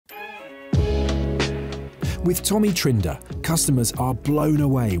With Tommy Trinder, customers are blown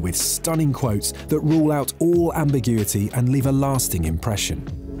away with stunning quotes that rule out all ambiguity and leave a lasting impression.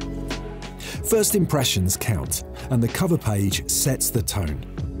 First impressions count, and the cover page sets the tone.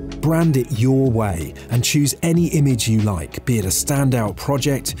 Brand it your way and choose any image you like, be it a standout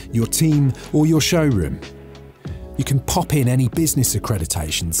project, your team, or your showroom. You can pop in any business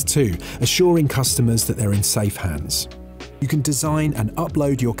accreditations too, assuring customers that they're in safe hands. You can design and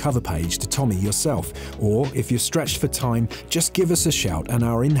upload your cover page to Tommy yourself, or if you're stretched for time, just give us a shout and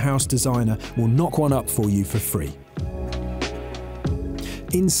our in-house designer will knock one up for you for free.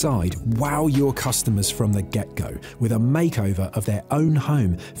 Inside, wow your customers from the get-go with a makeover of their own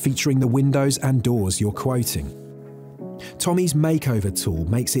home featuring the windows and doors you're quoting. Tommy's makeover tool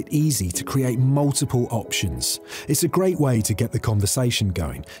makes it easy to create multiple options. It's a great way to get the conversation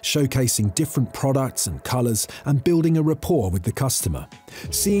going, showcasing different products and colours and building a rapport with the customer.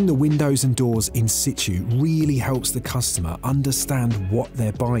 Seeing the windows and doors in situ really helps the customer understand what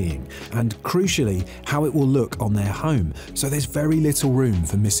they're buying and, crucially, how it will look on their home, so there's very little room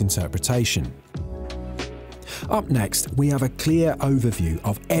for misinterpretation. Up next, we have a clear overview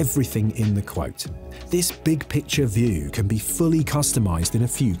of everything in the quote. This big picture view can be fully customized in a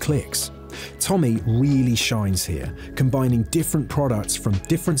few clicks. Tommy really shines here, combining different products from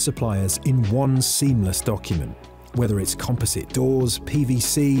different suppliers in one seamless document. Whether it's composite doors,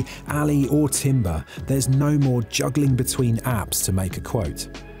 PVC, alley or timber, there's no more juggling between apps to make a quote.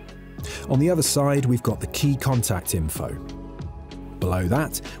 On the other side, we've got the key contact info. Below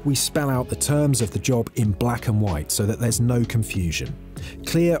that, we spell out the terms of the job in black and white so that there's no confusion.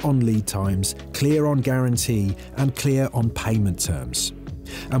 Clear on lead times, clear on guarantee, and clear on payment terms.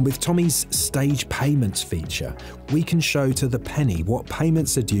 And with Tommy's stage payments feature, we can show to the penny what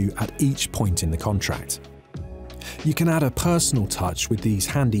payments are due at each point in the contract. You can add a personal touch with these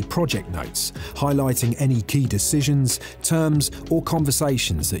handy project notes, highlighting any key decisions, terms, or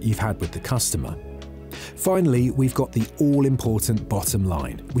conversations that you've had with the customer. Finally, we've got the all-important bottom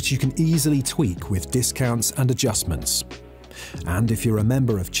line, which you can easily tweak with discounts and adjustments. And if you're a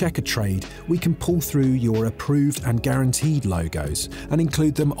member of Checkatrade, we can pull through your approved and guaranteed logos and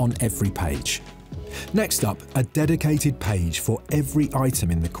include them on every page. Next up, a dedicated page for every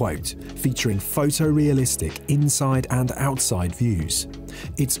item in the quote, featuring photorealistic inside and outside views.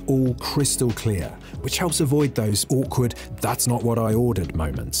 It's all crystal clear, which helps avoid those awkward "that's not what I ordered"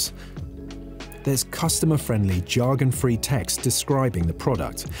 moments. There's customer-friendly, jargon-free text describing the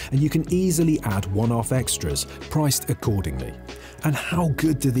product, and you can easily add one-off extras priced accordingly. And how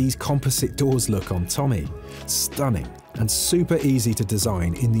good do these composite doors look on Tommy? Stunning and super easy to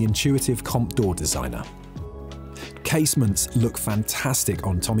design in the intuitive Comp Door Designer. Casements look fantastic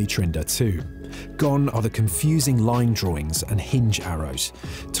on Tommy Trinder too. Gone are the confusing line drawings and hinge arrows.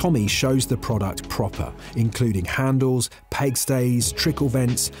 Tommy shows the product proper, including handles, peg stays, trickle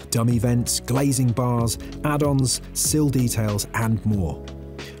vents, dummy vents, glazing bars, add-ons, sill details, and more.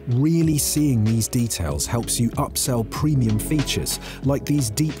 Really seeing these details helps you upsell premium features like these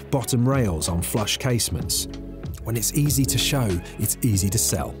deep bottom rails on flush casements. When it's easy to show, it's easy to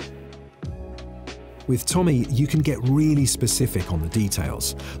sell. With Tommy, you can get really specific on the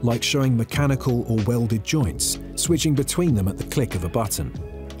details, like showing mechanical or welded joints, switching between them at the click of a button.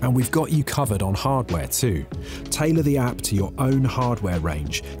 And we've got you covered on hardware too. Tailor the app to your own hardware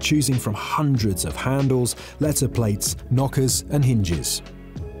range, choosing from hundreds of handles, letter plates, knockers, and hinges.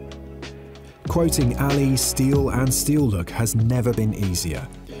 Quoting alley, steel, and steel look has never been easier.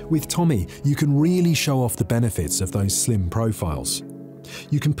 With Tommy, you can really show off the benefits of those slim profiles.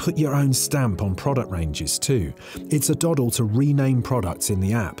 You can put your own stamp on product ranges too. It's a doddle to rename products in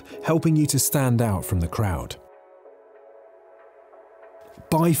the app, helping you to stand out from the crowd.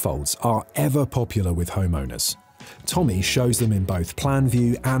 Bifolds are ever popular with homeowners. Tommy shows them in both plan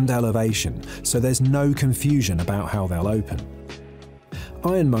view and elevation, so there's no confusion about how they'll open.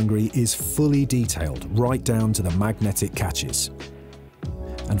 Ironmongery is fully detailed right down to the magnetic catches.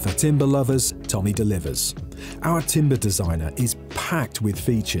 And for timber lovers, Tommy delivers. Our timber designer is packed with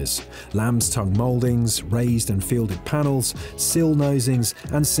features: lamb's tongue mouldings, raised and fielded panels, sill nosings,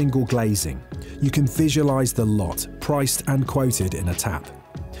 and single glazing. You can visualize the lot, priced and quoted in a tap.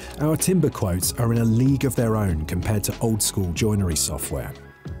 Our timber quotes are in a league of their own compared to old-school joinery software.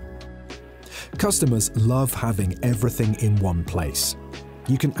 Customers love having everything in one place.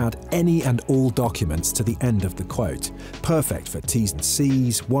 You can add any and all documents to the end of the quote, perfect for T's and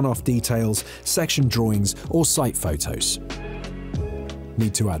C's, one-off details, section drawings, or site photos.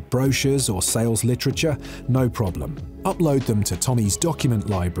 Need to add brochures or sales literature? No problem. Upload them to Tommy's document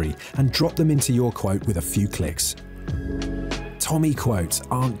library and drop them into your quote with a few clicks. Tommy quotes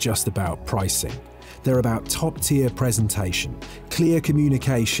aren't just about pricing. They're about top-tier presentation, clear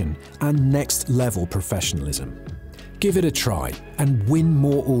communication, and next-level professionalism. Give it a try and win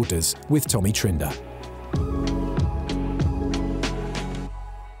more orders with Tommy Trinder.